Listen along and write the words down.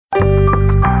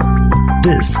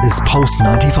This is Pulse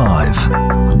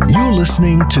 95. You're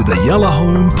listening to the Yellow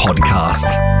Home Podcast.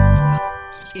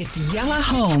 It's Yellow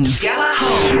Home. Yellow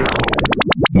Home.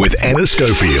 With Anna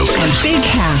Schofield. And Big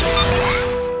Cass.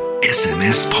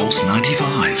 SMS Pulse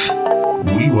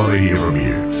 95. We want to hear from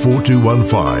you.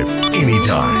 4215.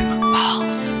 Anytime.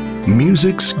 Pulse.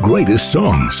 Music's greatest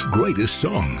songs. Greatest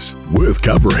songs. Worth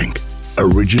covering.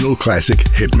 Original classic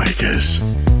hitmakers.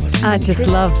 I just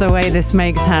love the way this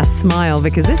makes Hass smile,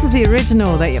 because this is the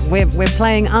original that we're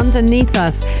playing underneath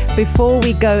us before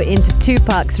we go into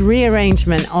Tupac's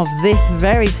rearrangement of this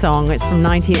very song. It's from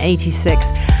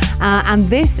 1986. And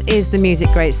this is the music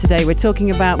greats today. We're talking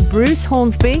about Bruce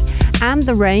Hornsby and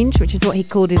The Range, which is what he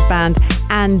called his band,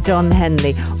 and Don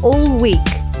Henley. All week,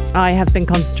 I have been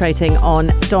concentrating on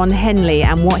Don Henley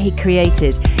and what he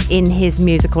created in his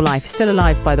musical life. Still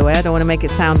alive, by the way. I don't want to make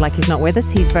it sound like he's not with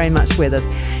us. He's very much with us.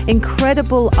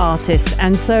 Incredible artist.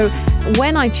 And so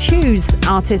when I choose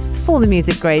artists for the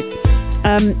music greats,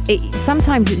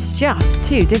 sometimes it's just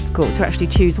too difficult to actually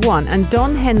choose one. And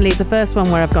Don Henley is the first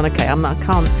one where I've gone, okay,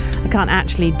 I can't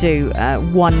actually do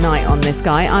one night on this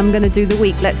guy. I'm going to do the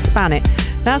week. Let's span it.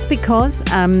 That's because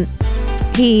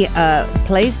he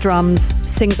plays drums,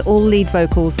 sings all lead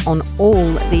vocals on all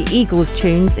the Eagles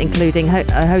tunes, including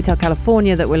Hotel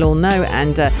California that we'll all know,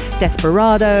 and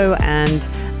Desperado, and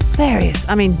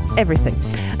everything.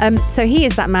 So he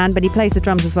is that man, but he plays the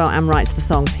drums as well and writes the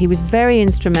songs. He was very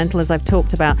instrumental, as I've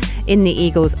talked about, in the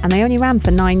Eagles, and they only ran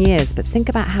for 9 years, but think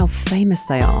about how famous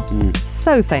they are.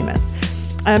 So famous.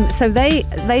 So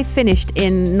they finished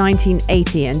in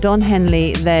 1980, and Don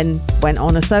Henley then went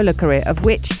on a solo career, of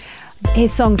which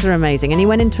his songs are amazing, and he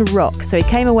went into rock. So he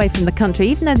came away from the country,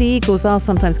 even though the Eagles are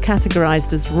sometimes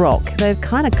categorized as rock. They're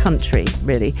kind of country,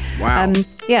 really. Wow.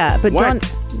 Yeah, but what?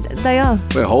 They are.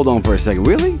 Wait, hold on for a second.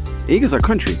 Really? Eagles are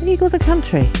country? The Eagles are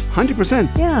country.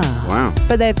 100%? Yeah. Wow.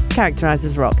 But they're characterized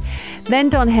as rock. Then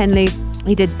Don Henley,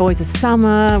 he did Boys of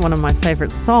Summer, one of my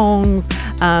favorite songs.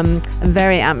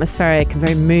 Very atmospheric and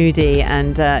very moody,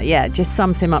 and just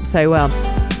sums him up so well.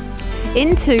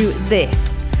 Into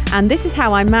this. And this is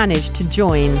how I managed to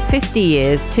join 50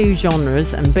 years, 2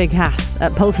 genres, and Big Hass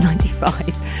at Pulse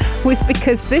 95, was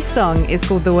because this song is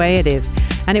called The Way It Is.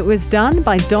 And it was done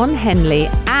by Don Henley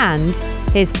and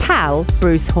his pal,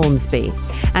 Bruce Hornsby.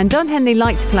 And Don Henley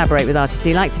liked to collaborate with artists.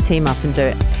 He liked to team up and do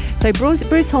it. So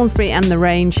Bruce Hornsby and The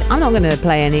Range, I'm not going to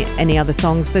play any other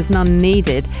songs. There's none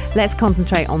needed. Let's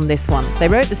concentrate on this one. They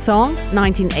wrote the song,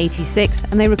 1986,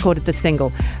 and they recorded the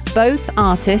single. Both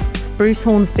artists, Bruce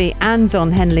Hornsby and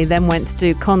Don Henley, then went to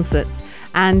do concerts,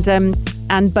 and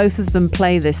both of them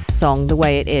play this song The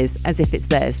Way It Is as if it's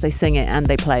theirs. They sing it and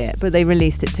they play it, but they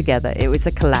released it together. It was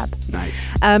a collab. Nice.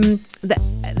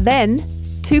 Then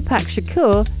Tupac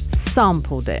Shakur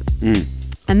sampled it.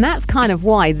 And that's kind of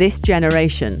why this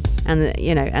generation,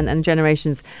 and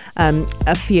generations,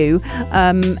 a few,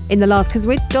 in the last,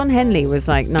 because Don Henley was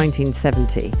like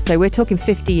 1970, so we're talking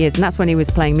 50 years, and that's when he was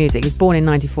playing music. He was born in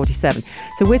 1947,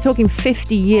 so we're talking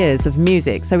 50 years of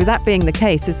music. So with that being the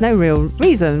case, there's no real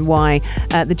reason why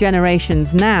the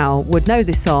generations now would know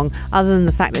this song, other than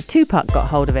the fact that Tupac got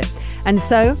hold of it. And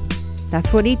so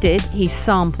that's what he did. He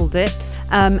sampled it.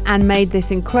 And made this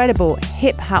incredible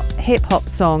hip hop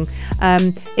song.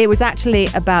 It was actually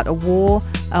about a war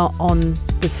on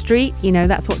the street.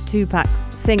 That's what Tupac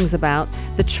sings about.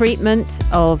 The treatment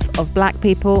of black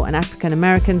people and African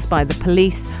Americans by the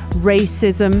police,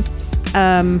 racism,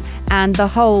 and the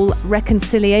whole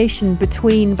reconciliation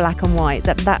between black and white.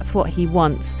 That's what he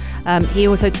wants. He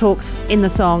also talks in the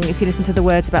song, if you listen to the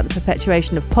words, about the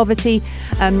perpetuation of poverty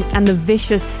and the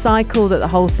vicious cycle that the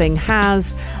whole thing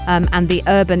has, and the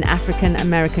urban African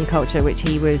American culture, which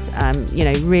he was,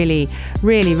 really,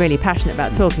 really, really passionate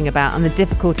about talking about, and the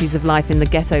difficulties of life in the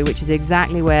ghetto, which is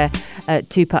exactly where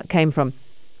Tupac came from.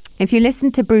 If you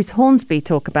listen to Bruce Hornsby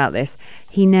talk about this,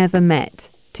 he never met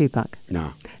Tupac.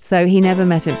 No. So he never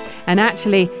met him. And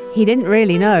actually, he didn't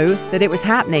really know that it was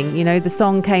happening. The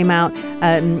song came out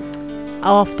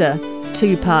after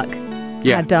Tupac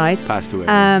had died. Passed away.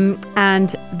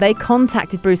 And they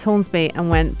contacted Bruce Hornsby and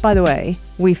went, by the way,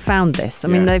 we found this. I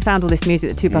mean, they found all this music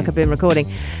that Tupac had been recording.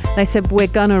 They said, we're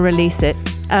going to release it.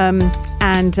 And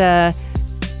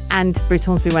Bruce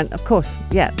Hornsby went, of course,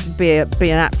 be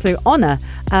an absolute honour.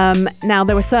 Now,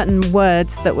 there were certain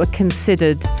words that were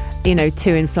considered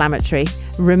too inflammatory.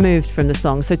 removed from the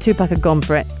song. So Tupac had gone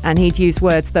for it, and he'd used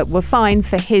words that were fine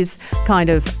for his kind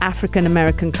of African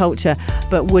American culture,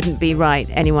 but wouldn't be right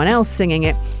anyone else singing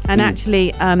it. And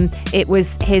actually, it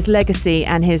was his legacy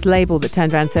and his label that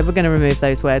turned around and said, we're going to remove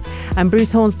those words. And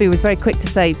Bruce Hornsby was very quick to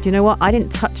say, do you know what? I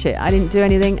didn't touch it. I didn't do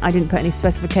anything. I didn't put any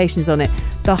specifications on it.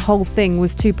 The whole thing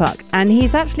was Tupac. And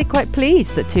he's actually quite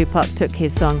pleased that Tupac took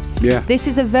his song. Yeah. This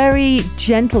is a very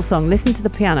gentle song. Listen to the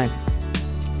piano.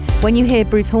 When you hear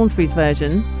Bruce Hornsby's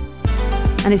version,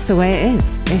 and it's the way it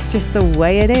is. It's just the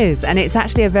way it is. And it's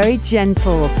actually a very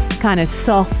gentle, kind of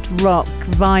soft rock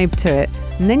vibe to it.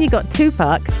 And then you got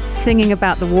Tupac singing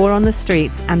about the war on the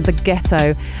streets and the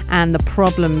ghetto and the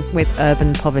problems with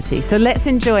urban poverty. So let's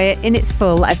enjoy it in its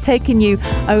full. I've taken you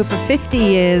over 50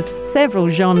 years, several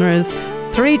genres,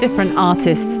 3 different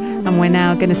artists, and we're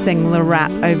now going to sing the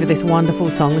rap over this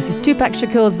wonderful song. This is Tupac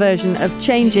Shakur's version of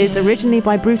Changes, originally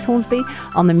by Bruce Hornsby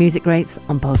on the Music Greats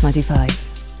on Pulse 95.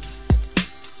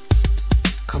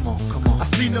 Come on. I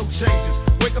see no changes.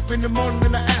 Wake up in the morning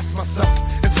and I ask myself,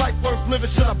 is life worth living?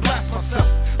 Should I blast myself?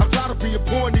 I'm tired of being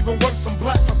poor and even worse, I'm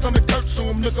black. My stomach hurts, so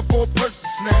I'm looking for a purse to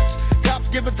snatch. Cops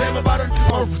give a damn about it.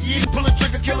 Pull a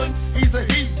trigger, killing, he's a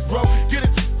hero. Get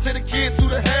it to the kids who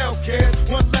the hell cares.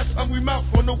 One less hungry mouth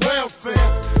on the welfare.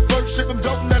 First ship them,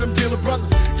 don't let them deal with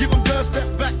brothers. Give them guns, step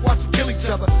back, watch them kill each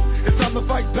other. It's time to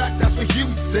fight back, that's what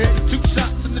Huey said. 2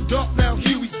 shots in the dark, now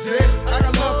Huey's dead. I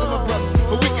got love for my brothers,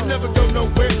 but we can never go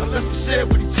nowhere unless we share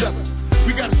with each other.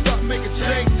 We gotta start making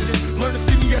changes. Learn to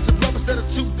see me as a brother instead of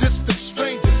 2 distant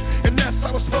strangers. And that's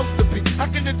how it's supposed to be. How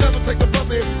can the devil take a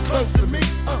brother if he's close to me?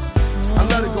 I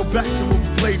let it go back to when we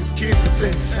played as kids, but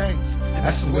then changed.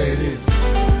 That's the way it is.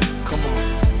 Come on.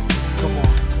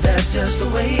 That's just the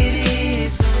way it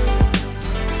is.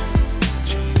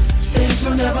 Things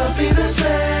will never be the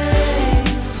same.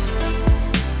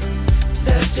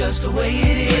 That's just the way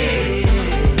it is.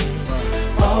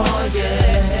 Oh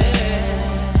yeah.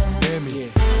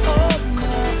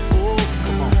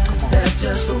 That's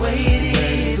just the way it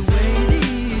is.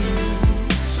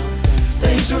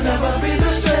 Things will never be the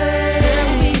same.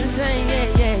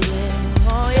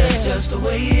 That's just the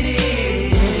way it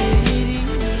is.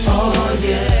 Oh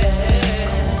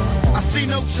yeah. I see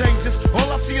no changes.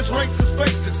 All I see is racist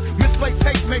faces. Misplaced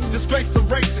hate makes disgrace to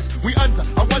races. We under.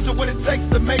 I wonder what it takes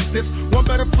to make this one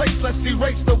better place. Let's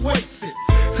erase the wasted.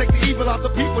 Take the evil out the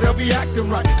people, they'll be acting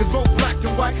right. Cause both black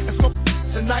and white and smoke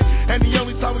tonight. And the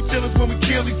only time we chill is when we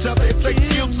kill each other. It takes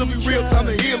skill to be real time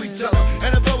to heal each other.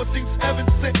 And although it seems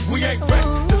evident, we ain't ready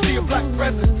to see a black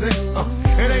president.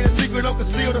 It ain't a secret, don't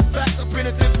conceal the fact. The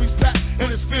penitentiary's packed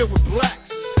and it's filled with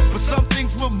blacks. But some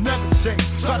things will never change.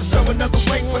 Try to show another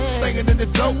way, but it's staying in the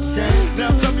dope game. Now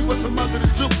tell me what's a mother to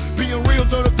do. Being real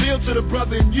don't appeal to the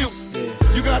brother in you.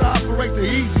 You gotta operate the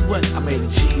easy way. I made a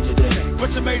G today,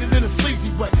 but you made it in a sleazy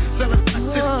way. Sell it back to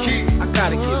the kid. I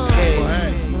gotta get paid. But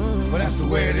hey, well that's the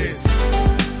way it is.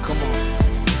 Come on.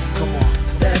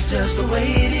 That's just the way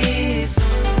it is.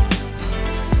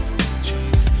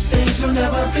 Things will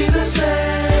never be the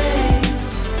same.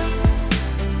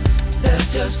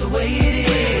 That's just the way it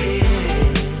is.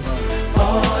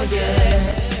 Oh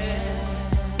yeah.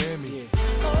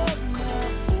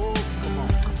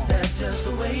 That's just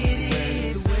the way it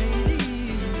is.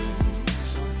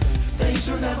 Things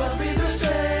will never be the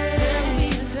same.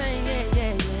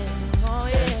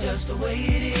 That's just the way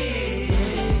it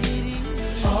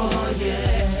is. Oh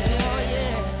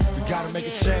yeah. We gotta make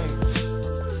a change.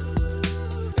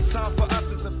 It's time for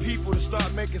us as a people to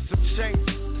start making some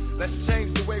changes. Let's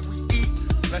change the way we eat.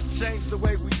 Let's change the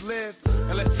way we live.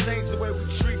 And let's change the way we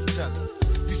treat each other.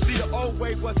 You see, the old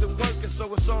way wasn't working,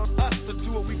 so it's on us to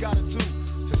do what we gotta do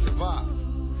to survive.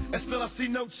 And still I see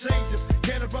no changes.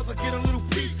 Can a brother get a little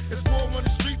peace? It's war on the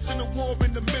streets and a war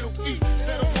in the Middle East.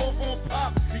 Instead of war on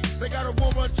poverty, they got a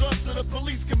war on drugs so the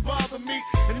police can bother me.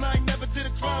 And I ain't never did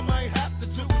a crime I ain't have to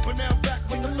do. But now I'm back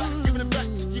with the facts, giving it back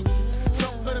to you.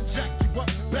 Don't let them jack you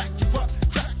up, back you up,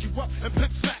 crack you up, and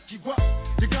pimp smack you up.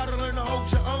 You gotta learn to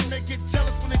hold your own. They get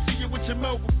jealous when they see you with your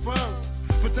mobile phone.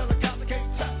 But tell the cops I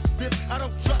can't touch this. I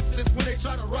don't trust this. When they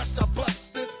try to rush, I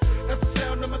bust this. That's the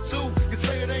sound number 2. You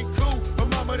say it ain't cool. My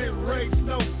mama didn't raise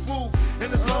no fool.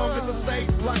 And as long as I stay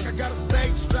black, I got a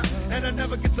stage strap. And I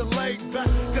never get to lay back.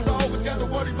 Cause I always got to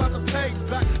worry about the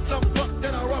payback. Some buck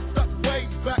that I roughed up way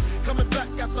back. Coming back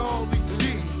after all these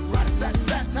years.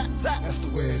 Rat-a-tat-tat-tat-tat. That's the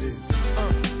way it is.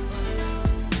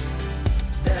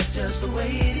 That's just the way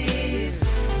it is.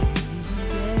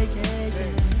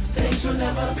 Things will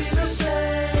never be the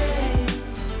same.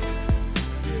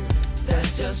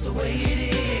 That's just the way it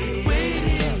is.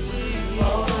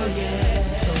 Oh yeah.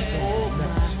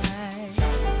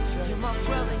 You're my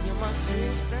brother, you're my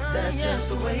sister. That's just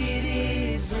the way it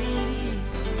is.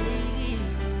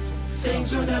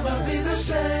 Things will never be the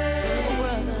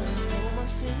same.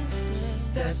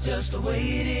 That's just the way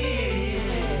it is.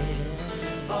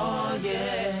 Oh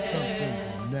yeah.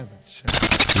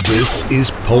 This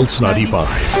is Pulse 95.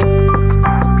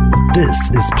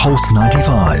 This is Pulse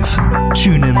 95.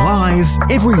 Tune in live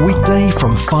every weekday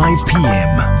from 5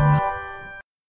 p.m.